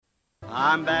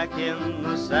I'm back in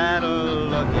the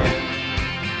saddle again.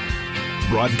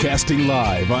 Broadcasting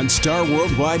live on Star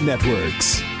Worldwide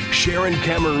Networks. Sharon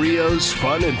Camarillo's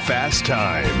Fun and Fast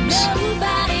Times.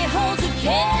 Nobody holds a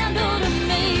candle to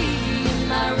me in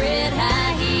my red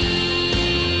high heels.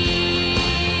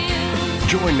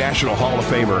 Join National Hall of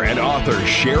Famer and author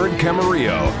Sharon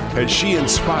Camarillo as she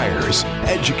inspires,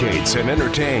 educates, and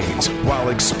entertains while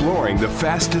exploring the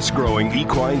fastest growing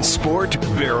equine sport,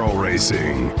 barrel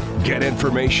racing. Get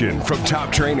information from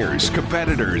top trainers,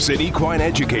 competitors, and equine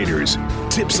educators.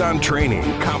 Tips on training,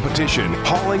 competition,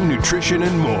 hauling, nutrition,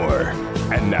 and more.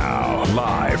 And now,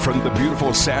 live from the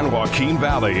beautiful San Joaquin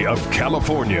Valley of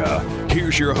California,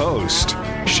 here's your host,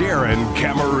 Sharon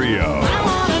Camarillo. I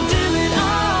wanna do it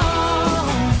all.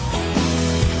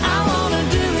 I wanna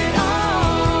do it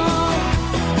all.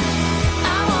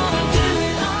 I wanna do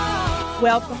it all.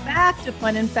 Welcome back to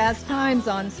Fun and Fast Times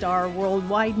on Star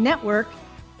Worldwide Network.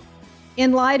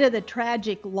 In light of the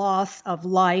tragic loss of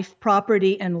life,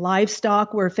 property, and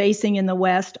livestock we're facing in the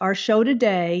West, our show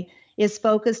today is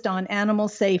focused on animal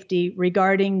safety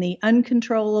regarding the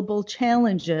uncontrollable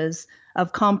challenges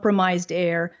of compromised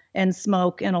air and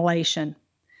smoke inhalation.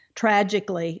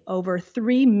 Tragically, over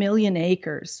 3 million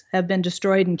acres have been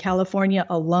destroyed in California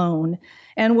alone,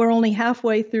 and we're only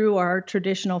halfway through our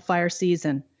traditional fire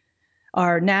season.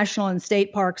 Our national and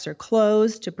state parks are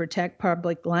closed to protect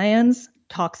public lands.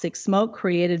 Toxic smoke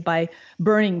created by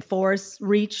burning forests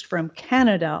reached from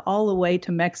Canada all the way to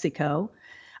Mexico.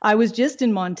 I was just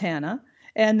in Montana,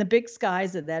 and the big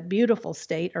skies of that beautiful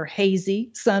state are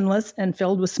hazy, sunless, and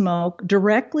filled with smoke,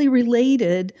 directly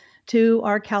related to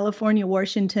our California,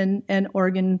 Washington, and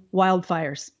Oregon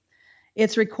wildfires.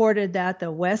 It's recorded that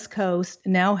the West Coast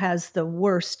now has the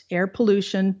worst air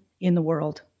pollution in the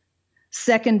world.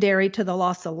 Secondary to the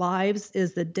loss of lives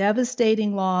is the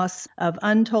devastating loss of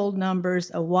untold numbers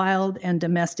of wild and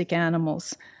domestic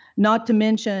animals, not to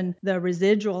mention the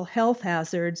residual health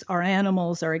hazards our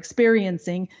animals are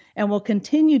experiencing and will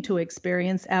continue to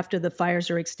experience after the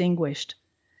fires are extinguished.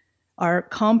 Our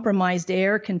compromised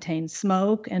air contains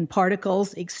smoke and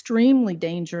particles extremely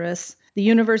dangerous. The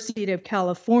University of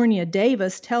California,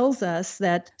 Davis, tells us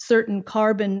that certain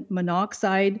carbon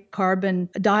monoxide, carbon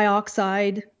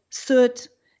dioxide, soot,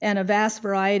 and a vast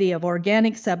variety of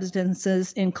organic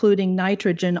substances, including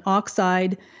nitrogen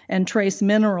oxide and trace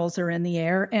minerals, are in the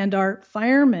air. And our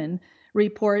firemen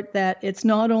report that it's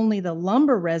not only the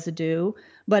lumber residue,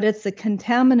 but it's the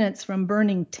contaminants from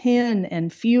burning tin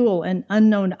and fuel and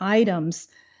unknown items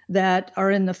that are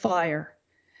in the fire.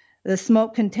 The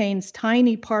smoke contains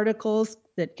tiny particles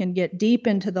that can get deep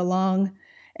into the lung,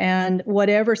 and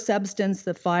whatever substance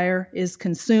the fire is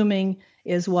consuming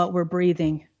is what we're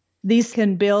breathing. These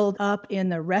can build up in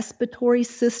the respiratory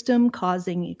system,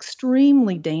 causing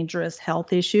extremely dangerous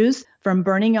health issues, from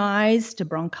burning eyes to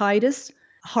bronchitis,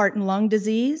 heart and lung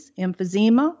disease,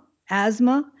 emphysema,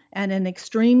 asthma, and in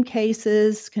extreme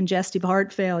cases, congestive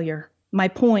heart failure. My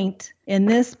point in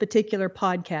this particular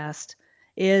podcast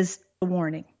is a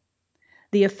warning.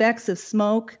 The effects of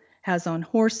smoke has on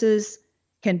horses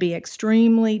can be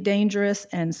extremely dangerous,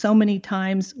 and so many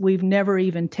times we've never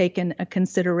even taken a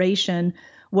consideration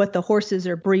what the horses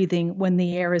are breathing when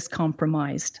the air is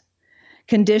compromised.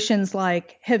 Conditions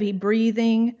like heavy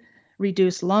breathing,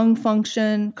 reduced lung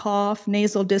function, cough,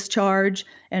 nasal discharge,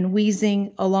 and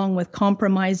wheezing, along with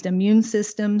compromised immune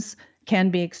systems, can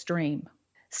be extreme.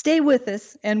 Stay with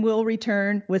us, and we'll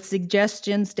return with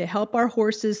suggestions to help our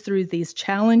horses through these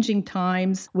challenging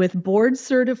times with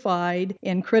board-certified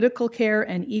in critical care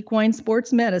and equine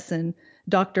sports medicine,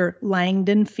 Dr.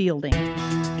 Langdon Fielding.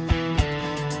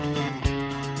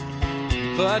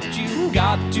 But you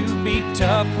got to be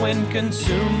tough when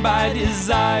consumed by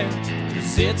desire,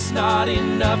 'cause it's not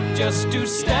enough just to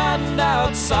stand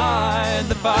outside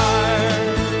the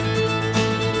fire.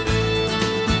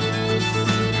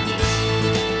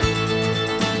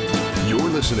 You're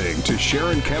listening to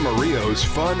Sharon Camarillo's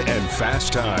Fun and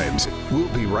Fast Times. We'll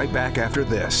be right back after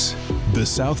this. The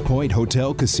South Point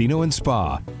Hotel, Casino, and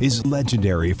Spa is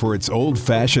legendary for its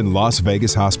old-fashioned Las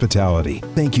Vegas hospitality.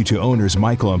 Thank you to owners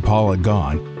Michael and Paula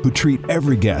Gahn, who treat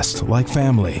every guest like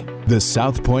family. The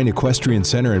South Point Equestrian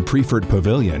Center and Prefert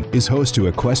Pavilion is host to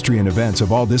equestrian events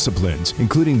of all disciplines,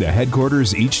 including the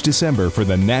headquarters each December for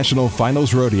the National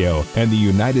Finals Rodeo and the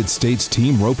United States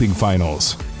Team Roping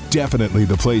Finals. Definitely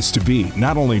the place to be,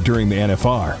 not only during the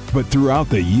NFR, but throughout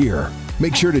the year.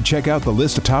 Make sure to check out the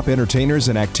list of top entertainers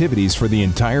and activities for the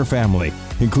entire family,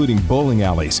 including bowling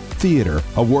alleys, theater,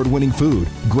 award-winning food,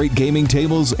 great gaming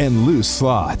tables, and loose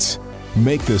slots.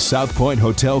 Make the South Point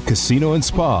Hotel, Casino, and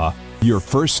Spa your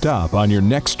first stop on your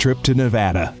next trip to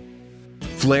Nevada.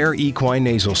 Flair Equine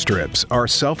Nasal Strips are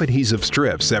self-adhesive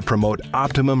strips that promote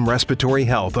optimum respiratory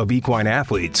health of equine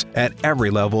athletes at every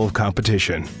level of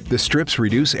competition. The strips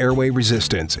reduce airway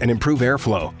resistance and improve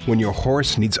airflow when your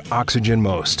horse needs oxygen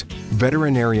most.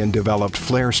 Veterinarian-developed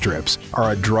Flair strips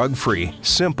are a drug-free,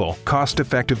 simple,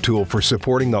 cost-effective tool for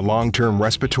supporting the long-term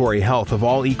respiratory health of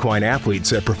all equine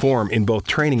athletes that perform in both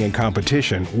training and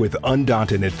competition with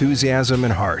undaunted enthusiasm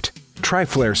and heart. Try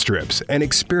Flair strips and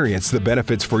experience the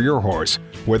benefits for your horse,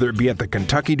 whether it be at the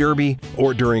Kentucky Derby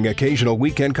or during occasional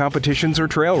weekend competitions or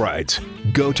trail rides.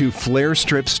 Go to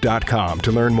flairstrips.com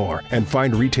to learn more and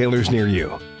find retailers near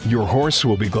you. Your horse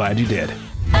will be glad you did.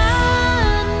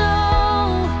 I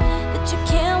know that you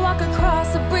can't walk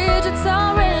across a bridge, it's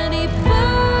already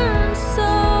burned. So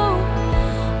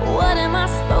what am I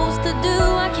supposed to do?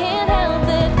 I can't help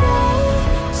it.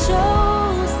 I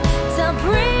chose to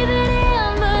breathe it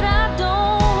in, but I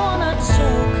don't wanna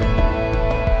choke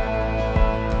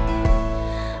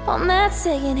on that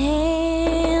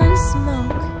secondhand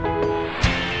smoke.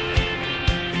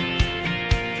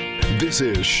 This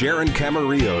is Sharon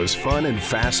Camarillo's Fun and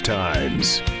Fast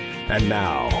Times. And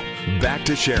now, back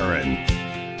to Sharon.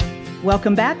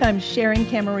 Welcome back. I'm Sharon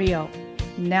Camarillo.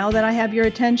 Now that I have your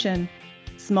attention,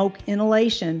 smoke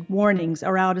inhalation warnings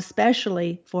are out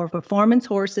especially for performance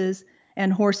horses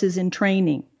and horses in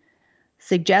training.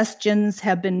 Suggestions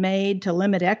have been made to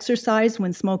limit exercise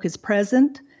when smoke is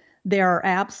present. There are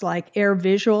apps like Air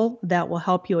Visual that will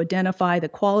help you identify the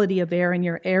quality of air in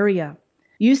your area.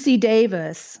 UC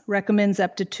Davis recommends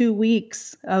up to 2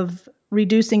 weeks of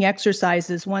reducing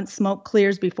exercises once smoke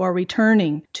clears before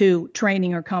returning to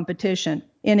training or competition.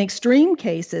 In extreme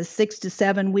cases, 6 to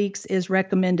 7 weeks is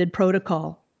recommended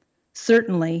protocol.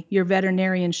 Certainly, your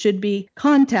veterinarian should be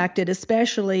contacted,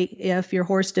 especially if your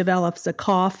horse develops a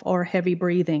cough or heavy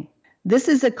breathing. This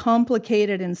is a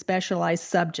complicated and specialized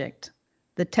subject.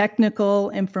 The technical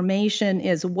information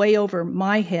is way over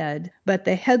my head, but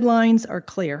the headlines are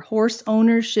clear. Horse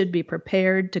owners should be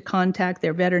prepared to contact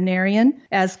their veterinarian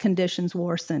as conditions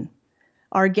worsen.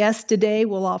 Our guest today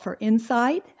will offer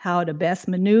insight how to best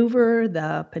maneuver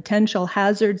the potential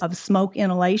hazards of smoke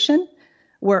inhalation.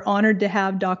 We're honored to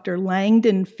have Dr.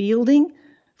 Langdon Fielding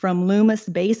from Loomis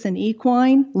Basin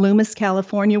Equine, Loomis,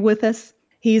 California, with us.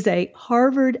 He's a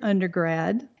Harvard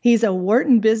undergrad. He's a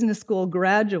Wharton Business School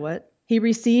graduate. He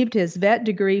received his vet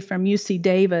degree from UC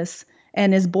Davis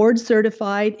and is board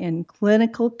certified in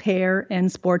clinical care and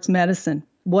sports medicine.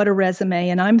 What a resume.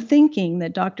 And I'm thinking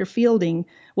that Dr. Fielding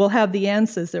will have the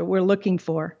answers that we're looking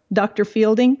for. Dr.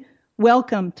 Fielding,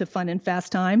 welcome to Fun and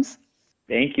Fast Times.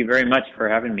 Thank you very much for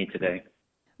having me today.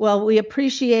 Well, we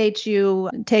appreciate you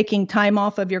taking time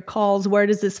off of your calls. Where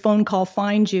does this phone call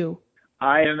find you?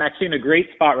 I am actually in a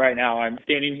great spot right now. I'm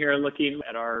standing here looking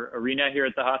at our arena here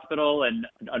at the hospital, and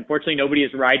unfortunately nobody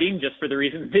is riding just for the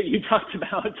reasons that you talked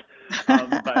about.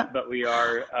 But we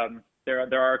are,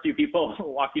 there are a few people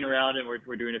walking around, and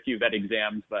we're doing a few vet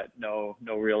exams, but no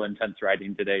real intense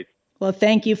riding today. Well,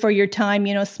 thank you for your time.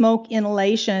 You know, smoke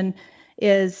inhalation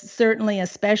is certainly a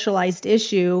specialized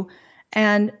issue,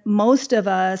 and most of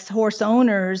us horse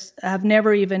owners have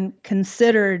never even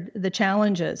considered the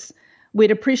challenges. We'd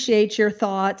appreciate your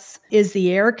thoughts. Is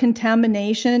the air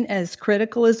contamination as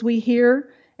critical as we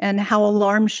hear? And how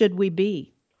alarmed should we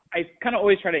be? I kind of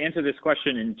always try to answer this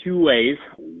question in two ways.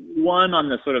 One, on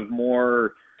the sort of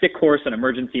more sick horse and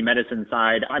emergency medicine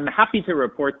side, I'm happy to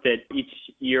report that each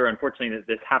year, unfortunately, that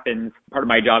this happens. Part of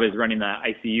my job is running the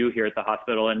ICU here at the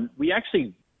hospital, and we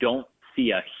actually don't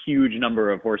see a huge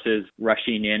number of horses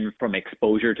rushing in from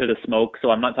exposure to the smoke. So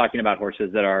I'm not talking about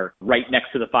horses that are right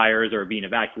next to the fires or being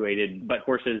evacuated, but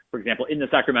horses, for example, in the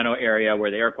Sacramento area where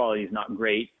the air quality is not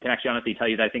great. I can actually honestly tell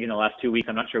you that I think in the last 2 weeks,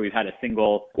 I'm not sure we've had a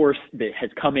single horse that has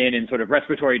come in sort of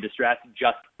respiratory distress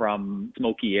just from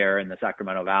smoky air in the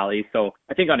Sacramento Valley. So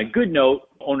I think on a good note,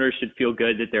 owners should feel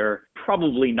good that they're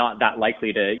probably not that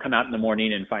likely to come out in the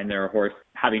morning and find their horse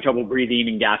having trouble breathing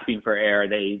and gasping for air.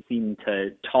 They seem to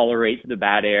tolerate the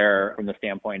bad air from the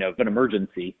standpoint of an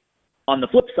emergency. On the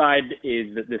flip side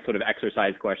is this sort of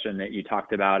exercise question that you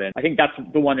talked about. And I think that's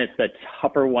the one that's the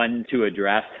tougher one to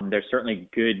address. There's certainly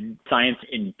good science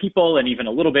in people and even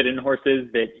a little bit in horses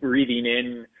that breathing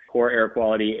in poor air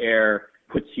quality air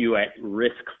puts you at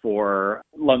risk for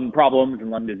lung problems and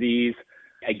lung disease.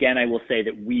 Again, I will say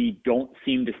that we don't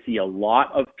seem to see a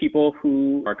lot of people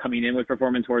who are coming in with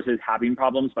performance horses having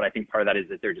problems, but I think part of that is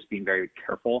that they're just being very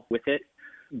careful with it.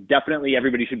 Definitely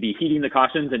everybody should be heeding the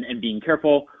cautions and being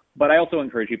careful, but I also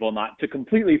encourage people not to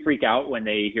completely freak out when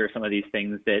they hear some of these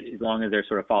things, that as long as they're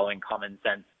sort of following common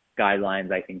sense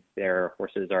guidelines, I think their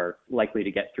horses are likely to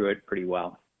get through it pretty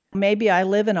well. Maybe I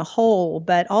live in a hole,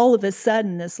 but all of a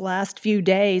sudden, this last few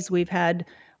days, we've had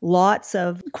lots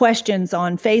of questions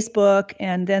on Facebook.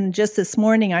 And then just this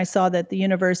morning, I saw that the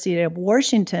University of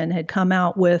Washington had come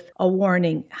out with a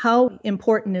warning. How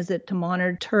important is it to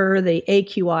monitor the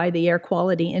AQI, the air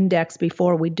quality index,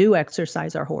 before we do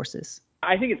exercise our horses?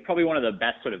 I think it's probably one of the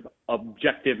best sort of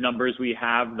objective numbers we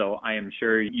have, though I am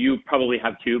sure you probably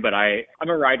have too, but I'm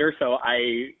a rider, so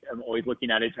I am always looking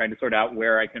at it, trying to sort out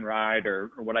where I can ride or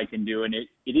what I can do. And it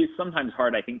is sometimes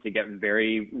hard, I think, to get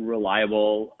very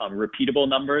reliable, repeatable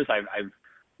numbers. I've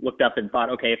looked up and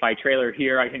thought, okay, if I trailer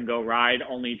here, I can go ride,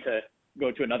 only to go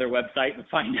to another website and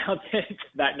find out that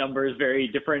that number is very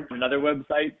different from another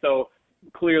website. So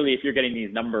clearly, if you're getting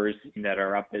these numbers that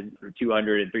are up in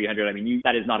 200 and 300, I mean,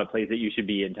 that is not a place that you should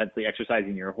be intensely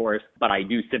exercising your horse. But I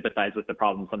do sympathize with the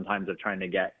problem sometimes of trying to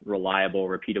get reliable,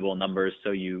 repeatable numbers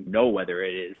so you know whether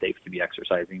it is safe to be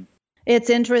exercising.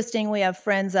 It's interesting. We have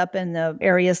friends up in the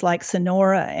areas like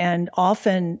Sonora, and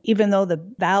often, even though the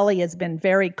valley has been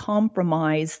very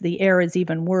compromised, the air is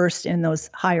even worse in those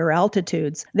higher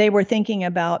altitudes. They were thinking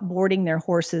about boarding their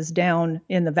horses down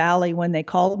in the valley when they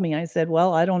called me. I said,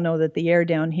 well, I don't know that the air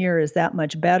down here is that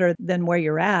much better than where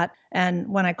you're at. And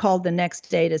when I called the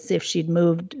next day to see if she'd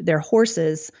moved their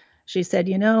horses, she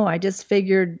said, I just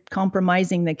figured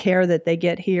compromising the care that they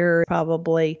get here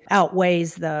probably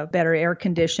outweighs the better air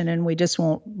condition, and we just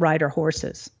won't ride our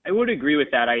horses. I would agree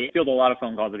with that. I field a lot of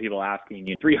phone calls of people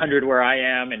asking, 300 where I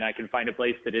am, and I can find a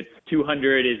place that it's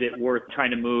 200. Is it worth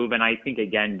trying to move? And I think,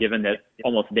 again, given that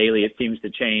almost daily it seems to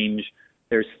change,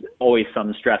 there's always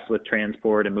some stress with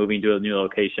transport and moving to a new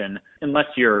location. Unless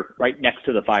you're right next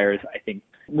to the fires, I think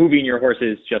moving your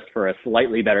horses just for a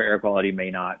slightly better air quality may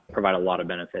not provide a lot of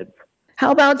benefits.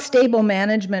 How about stable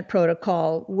management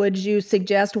protocol? Would you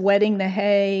suggest wetting the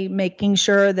hay, making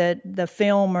sure that the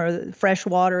film or fresh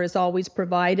water is always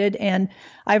provided? And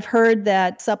I've heard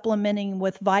that supplementing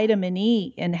with vitamin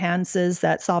E enhances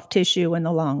that soft tissue in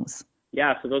the lungs.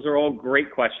 Yeah, so those are all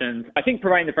great questions. I think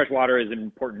providing the fresh water is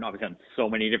important, obviously, on so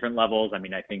many different levels. I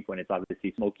mean, I think when it's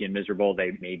obviously smoky and miserable,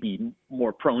 they may be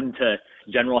more prone to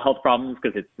general health problems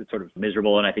because it's sort of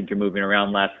miserable, and I think you're moving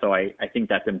around less. So I think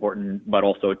that's important, but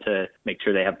also to make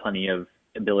sure they have plenty of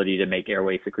ability to make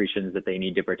airway secretions that they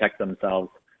need to protect themselves.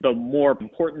 The more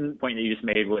important point that you just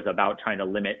made was about trying to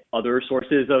limit other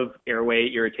sources of airway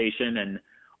irritation. And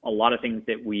a lot of things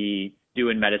that we do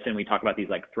in medicine, we talk about these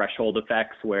like threshold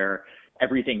effects where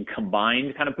everything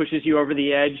combined kind of pushes you over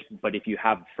the edge. But if you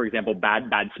have, for example, bad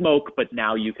smoke, but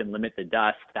now you can limit the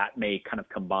dust, that may kind of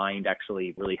combined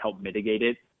actually really help mitigate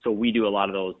it. So we do a lot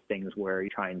of those things where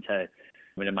you're trying to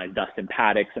minimize dust in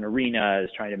paddocks and arenas,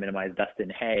 trying to minimize dust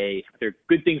in hay. They're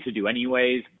good things to do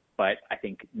anyways, but I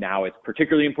think now it's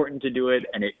particularly important to do it,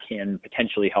 and it can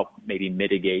potentially help maybe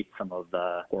mitigate some of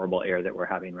the horrible air that we're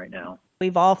having right now.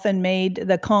 We've often made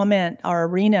the comment our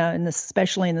arena, and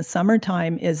especially in the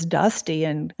summertime, is dusty.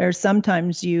 And there's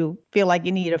sometimes you feel like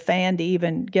you need a fan to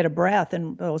even get a breath.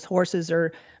 And those horses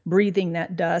are breathing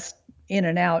that dust in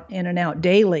and out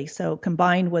daily. So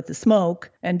combined with the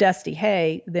smoke and dusty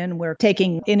hay, then we're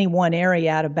taking any one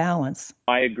area out of balance.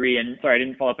 I agree. And sorry, I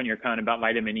didn't follow up on your comment about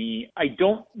vitamin E. I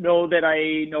don't know that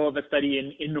I know of a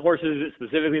study in horses that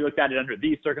specifically looked at it under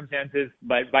these circumstances,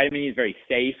 but vitamin E is very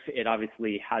safe. It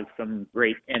obviously has some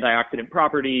great antioxidant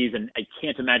properties, and I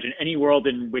can't imagine any world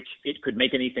in which it could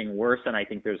make anything worse. And I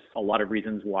think there's a lot of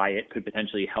reasons why it could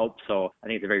potentially help. So I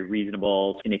think it's a very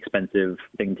reasonable, inexpensive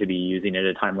thing to be using at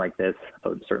a time like this.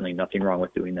 So certainly nothing wrong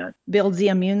with doing that. Builds the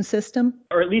immune system?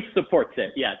 Or at least supports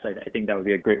it. Yes, I think that would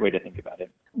be a great way to think about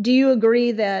it. Do you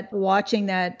agree that watching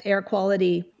that air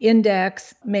quality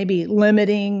index, maybe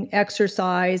limiting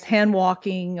exercise, hand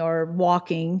walking or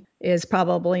walking, is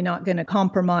probably not going to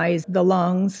compromise the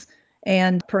lungs?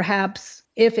 And perhaps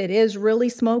if it is really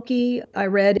smoky, I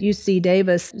read UC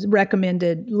Davis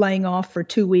recommended laying off for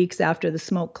 2 weeks after the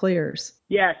smoke clears.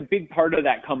 Yeah, a big part of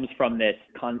that comes from this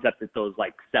concept that those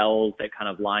like cells that kind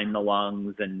of line the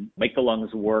lungs and make the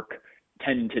lungs work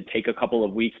tend to take a couple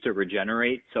of weeks to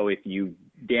regenerate. So if you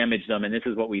damage them, and this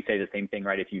is what we say the same thing,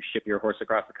 right? If you ship your horse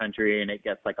across the country and it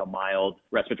gets like a mild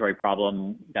respiratory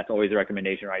problem, that's always a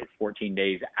recommendation, right? It's 14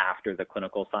 days after the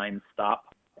clinical signs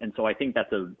stop. And so I think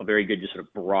that's a very good, just sort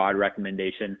of broad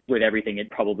recommendation. With everything, it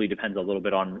probably depends a little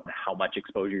bit on how much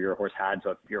exposure your horse had.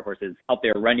 So if your horse is out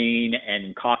there running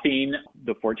and coughing,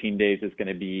 the 14 days is going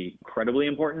to be incredibly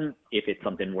important. If it's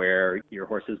something where your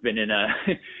horse has been in a,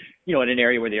 in an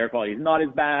area where the air quality is not as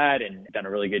bad and done a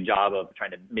really good job of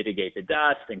trying to mitigate the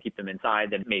dust and keep them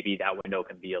inside, then maybe that window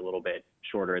can be a little bit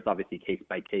shorter. It's obviously case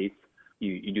by case.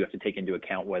 You do have to take into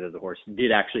account whether the horse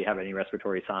did actually have any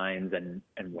respiratory signs and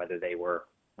whether they were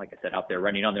like I said, out there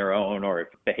running on their own or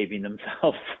behaving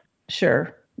themselves.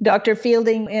 Sure. Dr.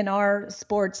 Fielding, in our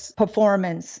sports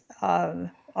performance,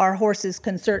 our horses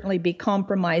can certainly be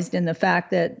compromised in the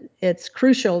fact that it's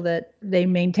crucial that they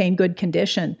maintain good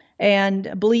condition.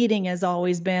 And bleeding has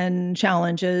always been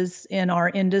challenges in our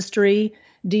industry.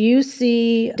 Do you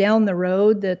see down the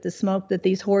road that the smoke that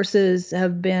these horses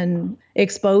have been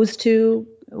exposed to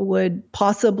would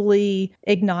possibly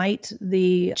ignite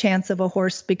the chance of a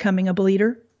horse becoming a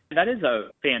bleeder? That is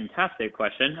a fantastic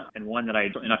question, and one that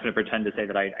I'm not going to pretend to say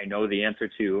that I know the answer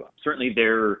to. Certainly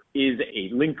there is a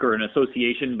link or an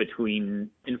association between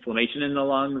inflammation in the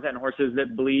lungs and horses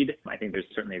that bleed. I think there's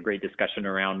certainly a great discussion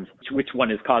around which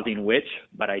one is causing which,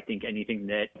 but I think anything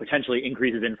that potentially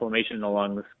increases inflammation in the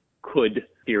lungs could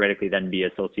theoretically then be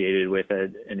associated with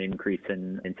an increase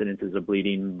in incidences of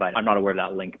bleeding, but I'm not aware of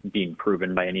that link being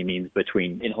proven by any means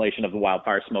between inhalation of the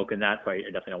wildfire smoke and that, so I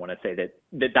definitely don't want to say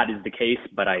that is the case,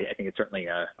 but I think it's certainly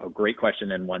a great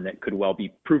question and one that could well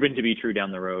be proven to be true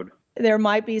down the road. There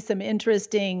might be some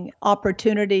interesting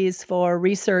opportunities for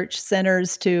research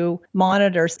centers to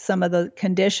monitor some of the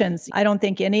conditions. I don't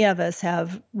think any of us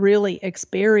have really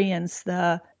experienced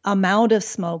the amount of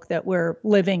smoke that we're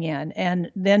living in.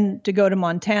 And then to go to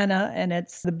Montana, and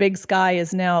it's the big sky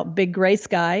is now big gray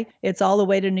sky. It's all the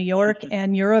way to New York,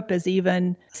 and Europe is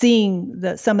even seeing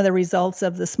some of the results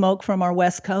of the smoke from our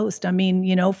West Coast. I mean,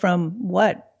 from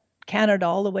Canada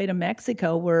all the way to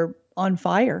Mexico, we're on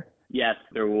fire. Yes,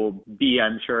 there will be,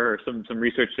 I'm sure, some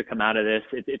research to come out of this.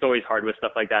 It's always hard with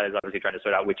stuff like that, is obviously trying to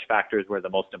sort out which factors were the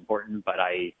most important, but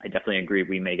I definitely agree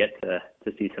we may get to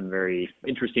see some very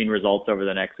interesting results over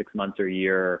the next 6 months or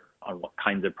year on what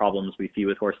kinds of problems we see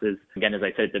with horses. Again, as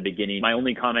I said at the beginning, my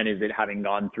only comment is that having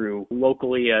gone through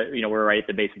locally, we're right at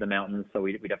the base of the mountains, so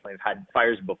we definitely have had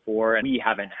fires before, and we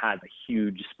haven't had a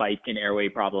huge spike in airway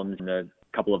problems in the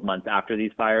couple of months after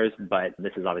these fires, but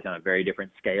this is obviously on a very different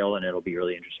scale, and it'll be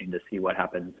really interesting to see what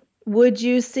happens. Would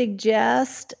you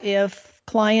suggest, if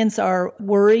clients are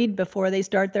worried before they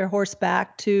start their horse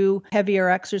back to heavier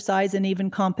exercise and even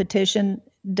competition,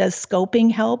 does scoping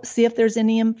help? See if there's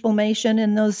any inflammation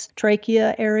in those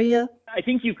trachea area? I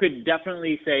think you could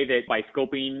definitely say that by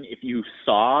scoping, if you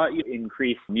saw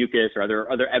increased mucus or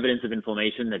other evidence of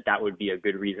inflammation, that would be a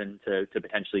good reason to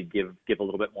potentially give a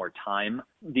little bit more time.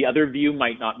 The other view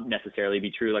might not necessarily be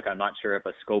true. Like, I'm not sure if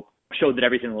a scope showed that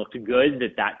everything looked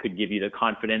good, that could give you the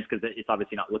confidence, because it's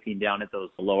obviously not looking down at those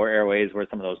lower airways where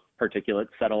some of those particulates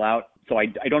settle out. So I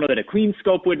don't know that a clean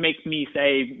scope would make me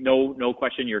say, no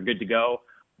question, you're good to go.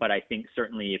 But I think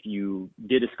certainly if you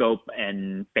did a scope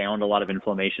and found a lot of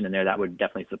inflammation in there, that would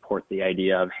definitely support the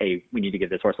idea of, hey, we need to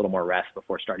give this horse a little more rest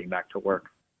before starting back to work.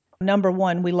 Number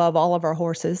one, we love all of our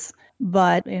horses,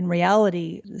 but in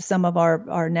reality, some of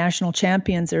our national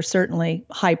champions are certainly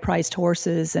high-priced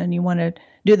horses, and you want to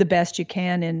do the best you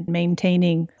can in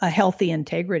maintaining a healthy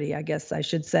integrity, I guess I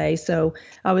should say. So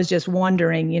I was just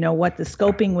wondering, what the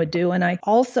scoping would do. And I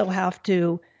also have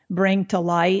to bring to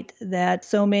light that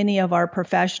so many of our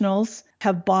professionals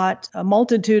have bought a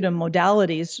multitude of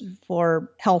modalities for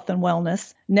health and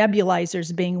wellness,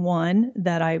 nebulizers being one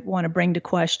that I want to bring to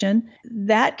question.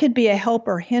 That could be a help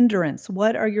or hindrance.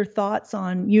 What are your thoughts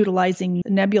on utilizing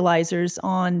nebulizers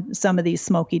on some of these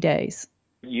smoky days?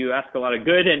 You ask a lot of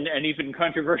good and even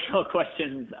controversial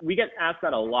questions. We get asked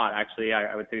that a lot, actually.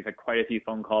 I would say we've had quite a few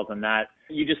phone calls on that.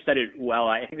 You just said it well.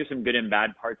 I think there's some good and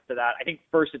bad parts to that. I think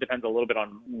first it depends a little bit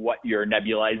on what you're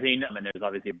nebulizing. And there's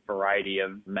obviously a variety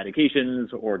of medications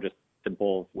or just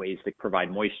simple ways to provide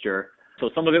moisture. So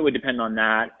some of it would depend on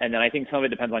that. And then I think some of it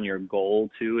depends on your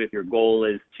goal too. If your goal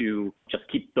is to just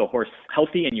keep the horse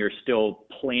healthy and you're still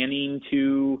planning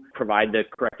to provide the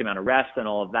correct amount of rest and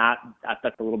all of that,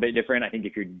 that's a little bit different. I think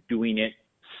if you're doing it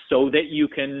so that you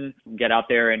can get out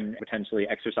there and potentially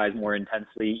exercise more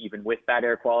intensely, even with bad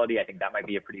air quality, I think that might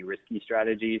be a pretty risky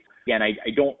strategy. Again, I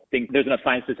don't think there's enough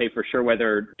science to say for sure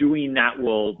whether doing that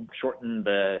will shorten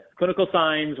the clinical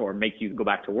signs or make you go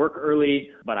back to work early,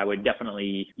 but I would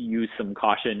definitely use some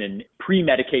caution in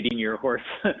pre-medicating your horse,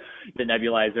 the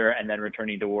nebulizer, and then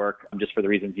returning to work, just for the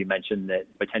reasons you mentioned, that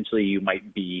potentially you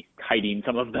might be hiding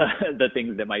some of the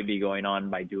things that might be going on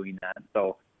by doing that.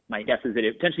 So my guess is that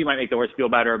it potentially might make the horse feel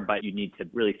better, but you need to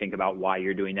really think about why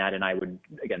you're doing that. And I would,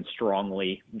 again,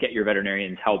 strongly get your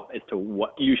veterinarian's help as to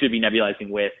what you should be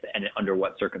nebulizing with and under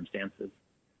what circumstances.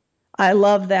 I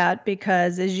love that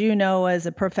because, as you know, as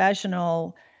a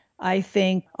professional, I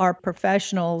think our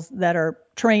professionals that are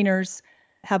trainers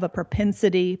have a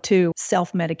propensity to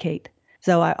self-medicate.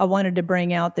 So I wanted to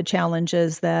bring out the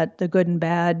challenges, that the good and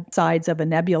bad sides of a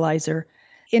nebulizer.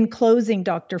 In closing,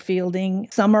 Dr. Fielding,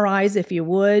 summarize, if you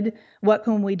would, what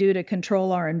can we do to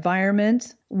control our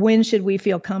environment? When should we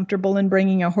feel comfortable in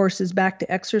bringing our horses back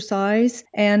to exercise?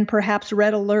 And perhaps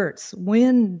red alerts.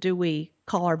 When do we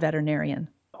call our veterinarian?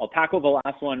 I'll tackle the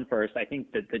last one first. I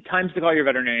think that the times to call your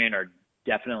veterinarian are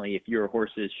definitely if your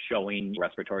horse is showing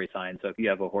respiratory signs. So if you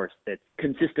have a horse that's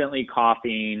consistently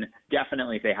coughing,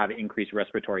 definitely if they have increased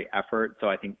respiratory effort. So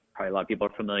I think probably a lot of people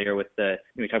are familiar with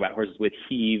we talk about horses with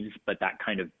heaves, but that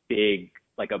kind of big,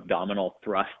 like abdominal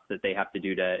thrust that they have to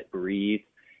do to breathe.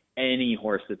 Any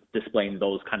horse that's displaying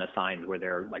those kind of signs where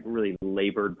they're like really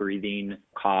labored breathing,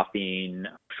 coughing,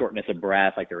 shortness of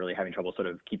breath, like they're really having trouble sort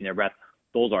of keeping their breath,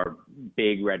 those are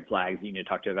big red flags. You need to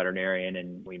talk to a veterinarian,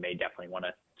 and we may definitely want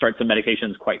to start some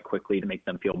medications quite quickly to make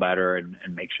them feel better and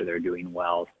make sure they're doing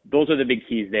well. Those are the big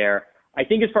keys there. I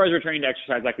think as far as returning to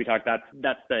exercise, like we talked,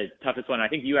 that's the toughest one. I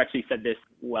think you actually said this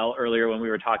well earlier when we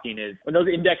were talking, is when those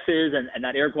indexes and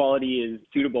that air quality is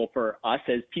suitable for us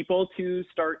as people to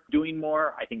start doing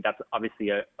more. I think that's obviously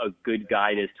a good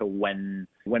guide as to when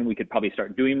we could probably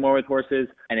start doing more with horses.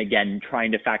 And again,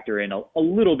 trying to factor in a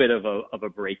little bit of a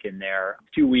break in there,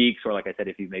 2 weeks, or like I said,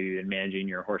 if you've maybe been managing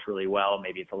your horse really well,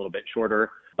 maybe it's a little bit shorter,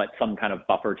 but some kind of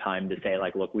buffer time to say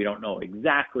like, look, we don't know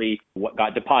exactly what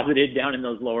got deposited down in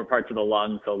those lower parts of the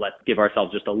lungs, so let's give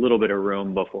ourselves just a little bit of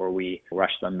room before we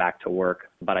rush them back to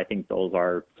work. But I think those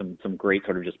are some great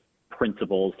sort of just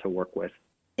principles to work with.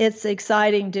 It's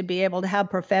exciting to be able to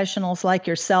have professionals like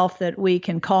yourself that we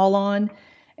can call on.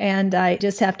 And I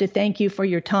just have to thank you for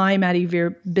your time out of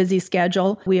your busy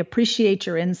schedule. We appreciate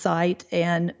your insight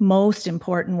and, most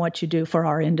important, what you do for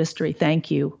our industry.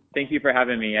 Thank you. Thank you for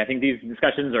having me. I think these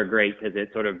discussions are great because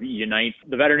it sort of unites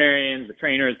the veterinarians, the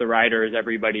trainers, the riders,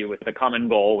 everybody with a common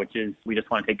goal, which is we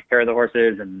just want to take care of the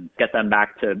horses and get them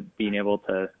back to being able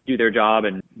to do their job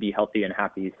and be healthy and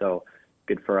happy. So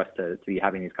good for us to be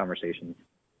having these conversations.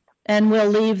 And we'll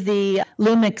leave the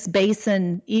Lumix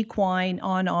Basin Equine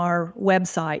on our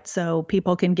website so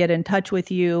people can get in touch with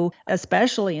you,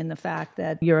 especially in the fact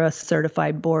that you're a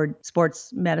certified board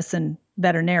sports medicine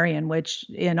veterinarian, which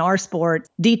in our sport,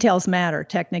 details matter,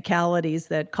 technicalities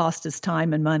that cost us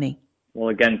time and money. Well,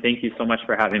 again, thank you so much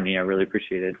for having me. I really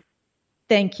appreciate it.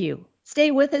 Thank you.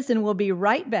 Stay with us and we'll be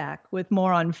right back with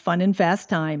more on Fun and Fast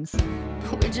Times.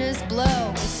 We just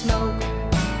blow smoke.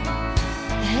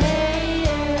 Hey,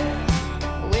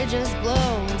 yeah. We just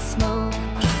blow smoke.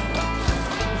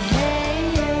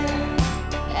 Hey,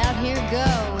 yeah. Out here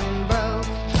going broke.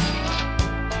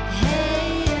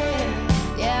 Hey,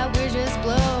 yeah. Yeah, we're just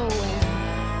blowing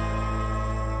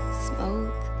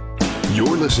smoke.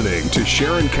 You're listening to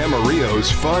Sharon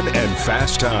Camarillo's Fun and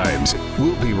Fast Times.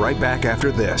 We'll be right back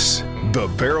after this. The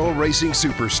Barrel Racing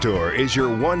Superstore is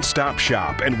your one-stop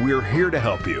shop, and we're here to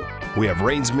help you. We have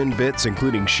Reinsman bits,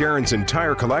 including Sharon's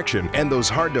entire collection, and those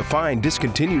hard-to-find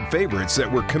discontinued favorites that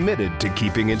we're committed to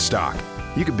keeping in stock.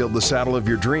 You can build the saddle of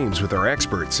your dreams with our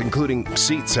experts, including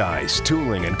seat size,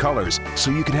 tooling, and colors,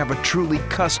 so you can have a truly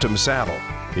custom saddle.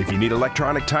 If you need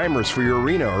electronic timers for your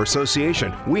arena or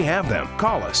association, we have them.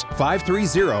 Call us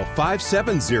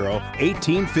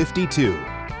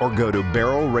 530-570-1852 or go to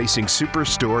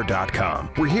barrelracingsuperstore.com.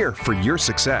 We're here for your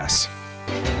success.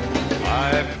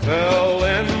 I fell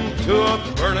into a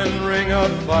burning ring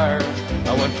of fire.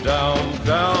 I went down,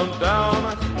 down,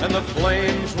 down, and the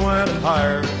flames went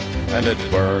higher. And it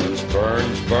burns,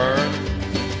 burns, burns,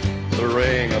 the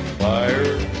ring of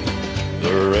fire,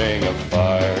 the ring of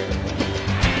fire.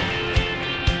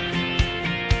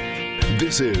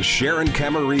 This is Sharon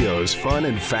Camarillo's Fun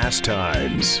and Fast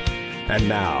Times. And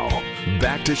now,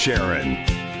 back to Sharon.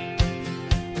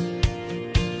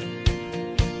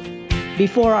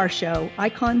 Before our show, I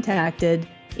contacted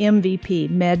MVP,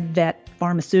 MedVet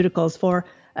Pharmaceuticals, for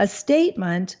a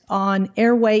statement on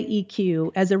airway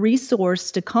EQ as a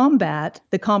resource to combat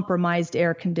the compromised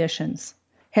air conditions.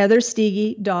 Heather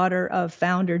Steege, daughter of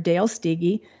founder Dale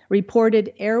Steege,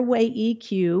 reported airway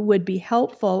EQ would be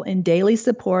helpful in daily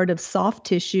support of soft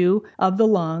tissue of the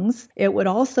lungs. It would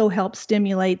also help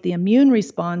stimulate the immune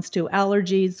response to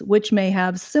allergies, which may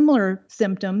have similar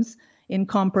symptoms in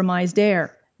compromised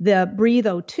air. The Breathe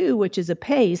O2, which is a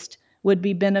paste, would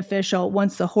be beneficial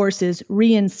once the horse is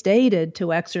reinstated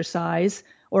to exercise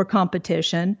or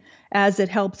competition, as it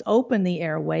helps open the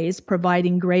airways,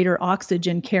 providing greater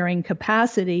oxygen carrying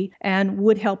capacity and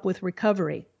would help with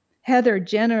recovery. Heather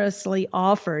generously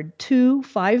offered 2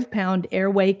 5-pound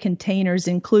airway containers,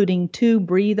 including 2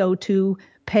 Breathe O2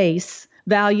 pastes,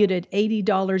 valued at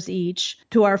 $80 each,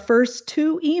 to our first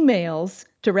 2 emails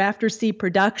to Rafter C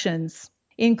Productions.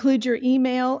 Include your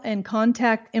email and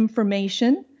contact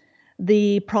information.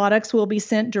 The products will be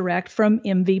sent direct from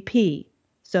MVP.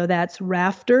 So that's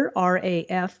Rafter,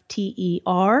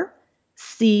 R-A-F-T-E-R,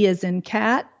 C as in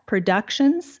cat,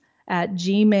 productions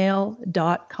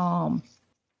 @gmail.com.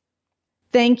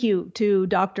 Thank you to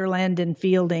Dr. Landon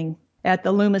Fielding at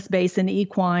the Loomis Basin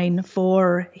Equine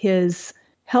for his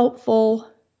helpful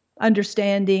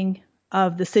understanding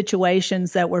of the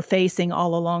situations that we're facing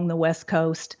all along the West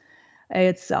Coast.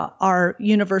 It's our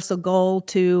universal goal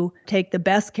to take the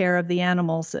best care of the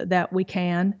animals that we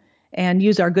can and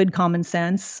use our good common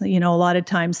sense. You know, a lot of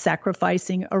times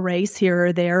sacrificing a race here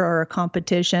or there or a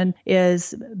competition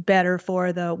is better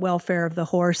for the welfare of the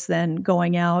horse than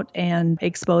going out and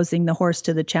exposing the horse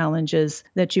to the challenges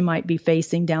that you might be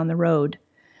facing down the road.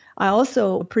 I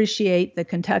also appreciate the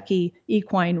Kentucky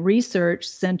Equine Research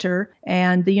Center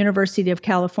and the University of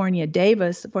California,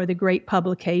 Davis for the great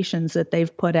publications that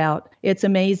they've put out. It's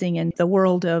amazing in the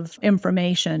world of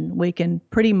information. We can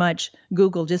pretty much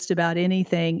Google just about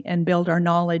anything and build our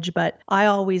knowledge, but I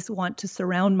always want to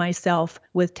surround myself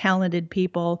with talented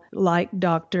people like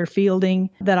Dr.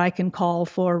 Fielding that I can call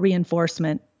for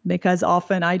reinforcement, because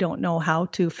often I don't know how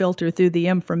to filter through the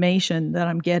information that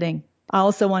I'm getting. I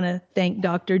also want to thank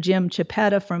Dr. Jim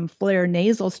Chiapetta from Flair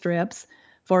Nasal Strips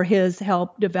for his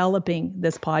help developing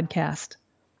this podcast.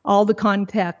 All the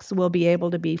contacts will be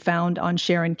able to be found on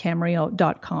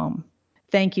SharonCamarillo.com.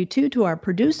 Thank you, too, to our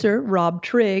producer, Rob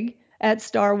Trigg, at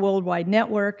Star Worldwide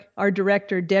Network, our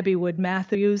director, Debbie Wood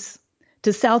Matthews,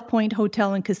 to South Point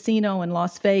Hotel and Casino in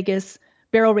Las Vegas,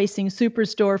 Barrel Racing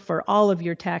Superstore for all of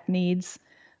your tack needs,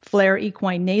 Flair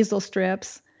Equine Nasal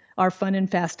Strips, our Fun and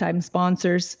Fast Time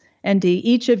sponsors, and to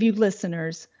each of you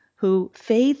listeners who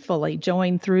faithfully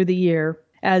join through the year.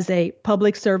 As a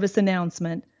public service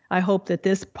announcement, I hope that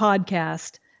this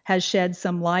podcast has shed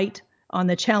some light on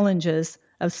the challenges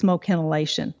of smoke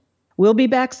inhalation. We'll be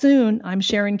back soon. I'm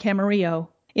Sharon Camarillo.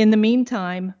 In the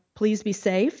meantime, please be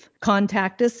safe.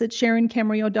 Contact us at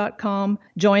SharonCamarillo.com.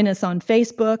 Join us on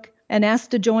Facebook and ask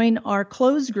to join our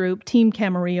closed group, Team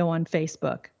Camarillo, on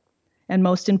Facebook. And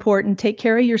most important, take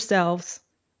care of yourselves.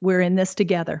 We're in this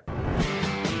together.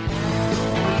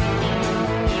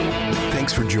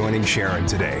 Thanks for joining Sharon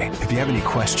today. If you have any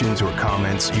questions or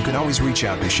comments, you can always reach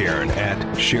out to Sharon at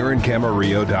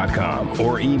SharonCamarillo.com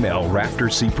or email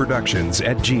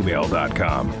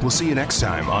RafterCProductions@gmail.com. We'll see you next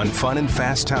time on Fun and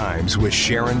Fast Times with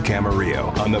Sharon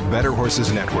Camarillo on the Better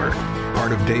Horses Network,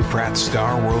 part of Dave Pratt's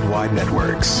Star Worldwide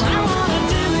Networks.